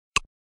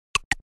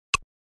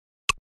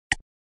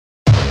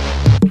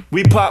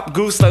We pop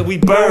goose like we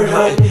bird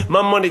hunt.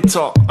 My money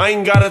talk, I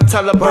ain't gotta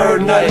tell a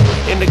bird nothing.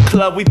 In the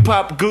club we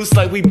pop goose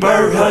like we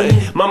bird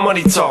hunt. My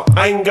money talk,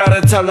 I ain't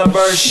gotta tell a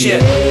bird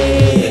shit.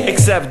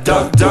 Except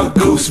duck, duck,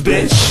 goose,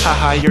 bitch.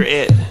 Haha, you're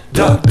it.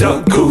 Duck,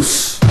 duck,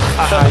 goose.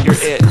 Haha, you're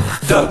it.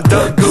 Duck,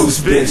 duck,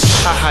 goose, bitch.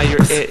 Haha, you're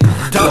it.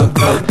 Duck,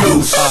 duck,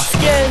 goose.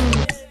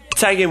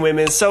 Tagging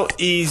women so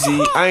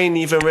easy, I ain't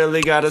even really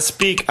gotta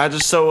speak. I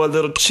just sow a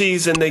little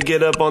cheese and they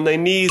get up on their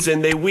knees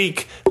and they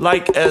weak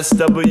like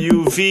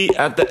SWV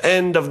at the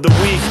end of the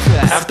week.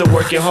 After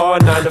working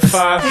hard 9 to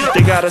 5,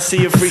 they gotta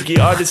see a freaky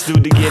artist do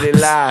to get it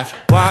live.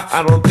 Why?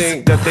 I don't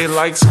think that they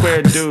like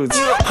square dudes.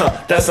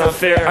 That's not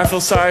fair, I feel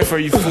sorry for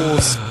you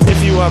fools.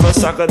 If you have a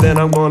sucker, then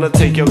I'm gonna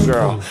take your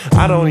girl.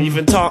 I don't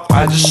even talk,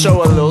 I just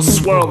show a little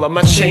swirl of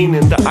my chain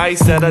in the ice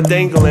that I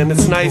dangle and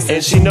it's nice.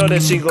 And she know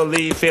that she gon'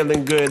 leave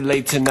feeling good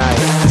late tonight.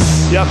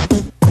 Yup,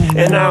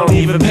 and I don't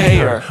even pay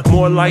her.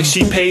 More like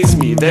she pays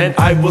me, then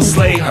I will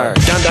slay her.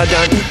 Dun dun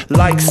dun,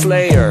 like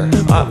Slayer.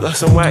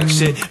 Some whack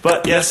shit,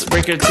 but yes,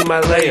 bring her to my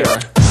lair.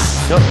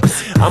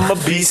 I'm a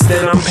beast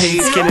and I'm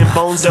paid. Skin and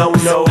bones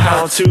don't know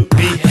how to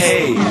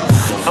behave.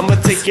 I'ma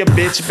take your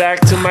bitch back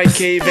to my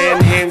cave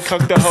and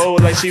handcuff the hoe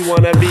like she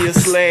wanna be a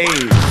slave.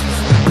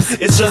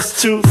 It's just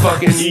too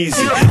fucking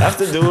easy.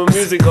 After doing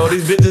music, all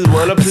these bitches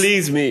wanna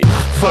please me.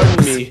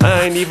 Pardon me,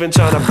 I ain't even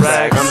tryna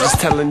brag. I'm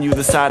just telling you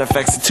the side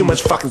effects of too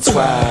much fucking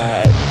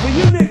swag.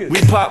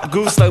 We pop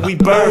goose like we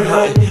bird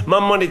hunt. My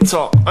money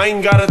talk, I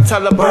ain't gotta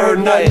tell a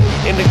bird nothing.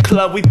 In the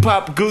club we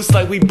pop goose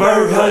like we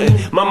bird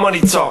hunt. My money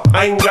talk,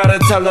 I ain't gotta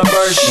tell a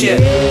bird shit.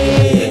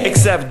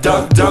 Except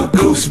duck, duck,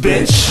 goose,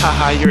 bitch.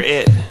 Haha, you're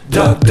it.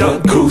 Duck,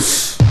 duck,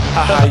 goose.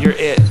 Haha, you're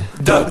it.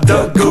 Duck,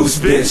 duck, goose,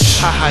 bitch.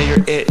 Haha,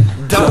 you're it.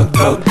 Duck,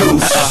 duck,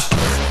 goose.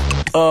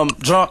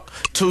 Drunk,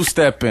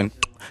 two-stepping,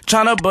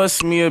 tryna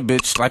bust me a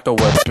bitch like a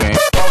weapon.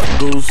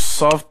 Goose,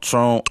 soft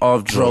throne,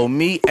 off dro.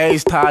 Me,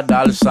 ace, tie,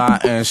 dollar sign,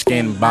 and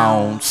skin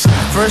bones.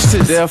 First to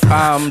death,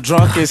 I'm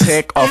drunk as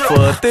heck off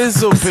a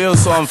thistle pill,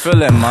 so I'm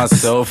feeling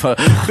myself.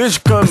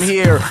 Bitch, come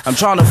here, I'm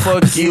tryna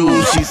fuck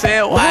you. She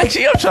said, well,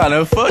 actually, I'm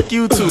tryna fuck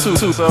you too.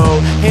 So,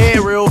 head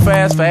real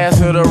fast, fast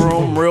to the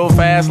room, real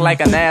fast like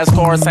a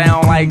NASCAR,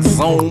 sound like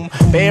zoom.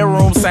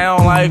 Bedroom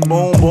sound like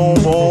boom, boom,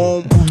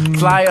 boom.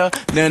 Flyer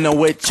than a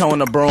witch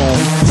on a broom.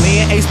 Me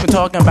and Ace been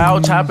talking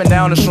about chopping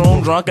down the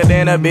shroom. Drunker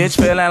than a bitch,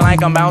 feeling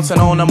like I'm bouncing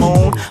on the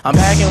moon. I'm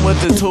packing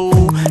with the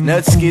tool,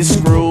 nuts get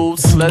screwed,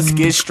 sluts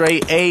get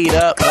straight ate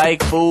up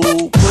like food.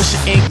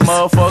 Push ink,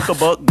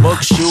 motherfucker,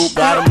 buck shoot.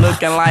 Got 'em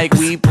looking like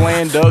we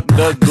playing duck,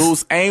 duck,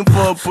 goose. Aim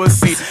for a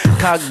pussy,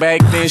 cock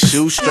back then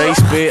shoot. Straight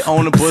spit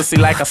on the pussy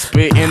like I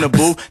spit in the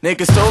booth.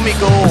 Niggas told me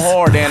go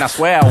hard and I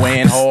swear I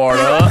went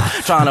harder.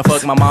 Tryna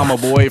fuck my mama,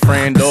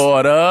 boyfriend,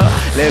 daughter.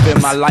 Living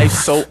my life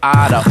so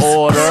out of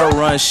order.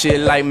 Run shit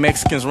like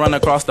Mexicans run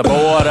across the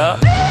border.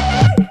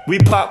 We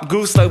pop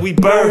goose like we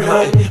bird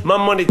hunt. My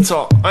money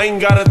talk, I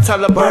ain't gotta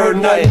tell a bird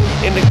nothing.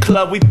 In the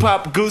club we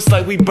pop goose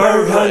like we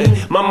bird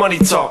hunt. My money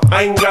talk,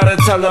 I ain't gotta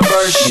tell a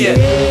bird shit.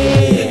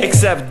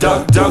 Except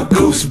duck, duck,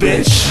 goose,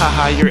 bitch.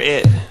 Haha, you're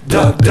it.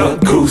 Duck,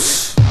 duck,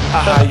 goose.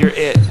 Haha, you're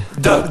it.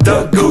 Duck,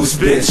 duck, goose,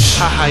 bitch.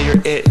 Haha,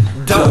 you're it.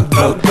 Duck,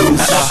 duck,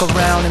 goose. I walk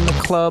around in the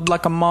club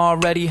like I'm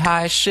already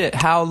high as shit.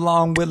 How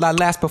long will I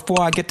last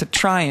before I get to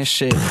trying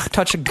shit?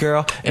 Touch a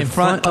girl in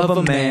front of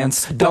a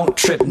man's. Don't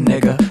trip,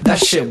 nigga, that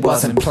shit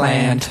wasn't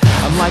planned.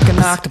 I'm like an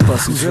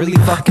octopus who's really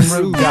fucking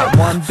rude. Got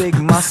one big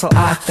muscle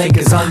I think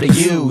is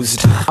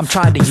underused. I'm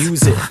trying to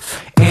use it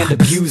and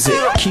abuse it.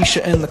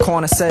 Keisha in the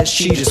corner says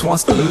she just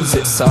wants to lose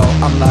it. So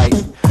I'm like,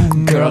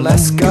 girl,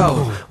 let's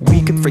go.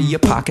 We can free your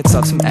pockets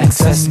of some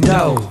excess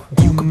dough.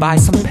 You can buy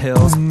some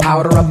pills,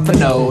 powder up the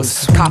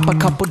nose, cop a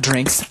couple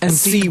drinks and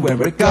see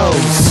where it goes.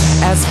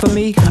 As for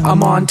me,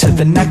 I'm on to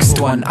the next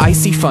one.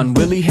 Icy fun,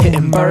 Willie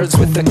hitting birds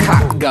with a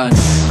cock gun.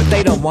 But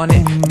they don't want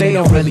it, they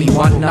don't really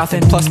want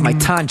nothing. Plus my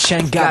Tan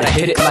Chen gotta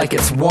hit it like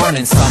it's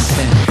warning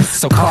something.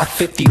 So call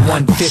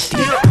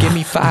 5150. Give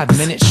me 5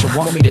 minutes, she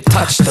want me to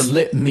touch the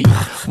lip meat.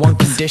 One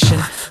condition,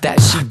 that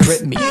she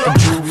grip me. And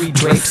jewelry,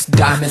 drapes,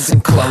 diamonds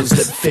and clothes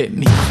that fit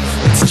me.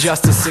 It's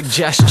just a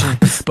suggestion,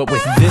 but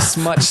with this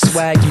much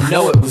swag, you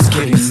know it was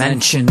getting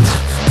mentioned.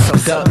 So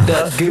duck,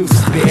 duck, goose,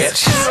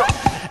 bitch.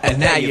 And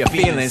now you're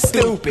feeling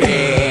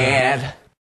stupid.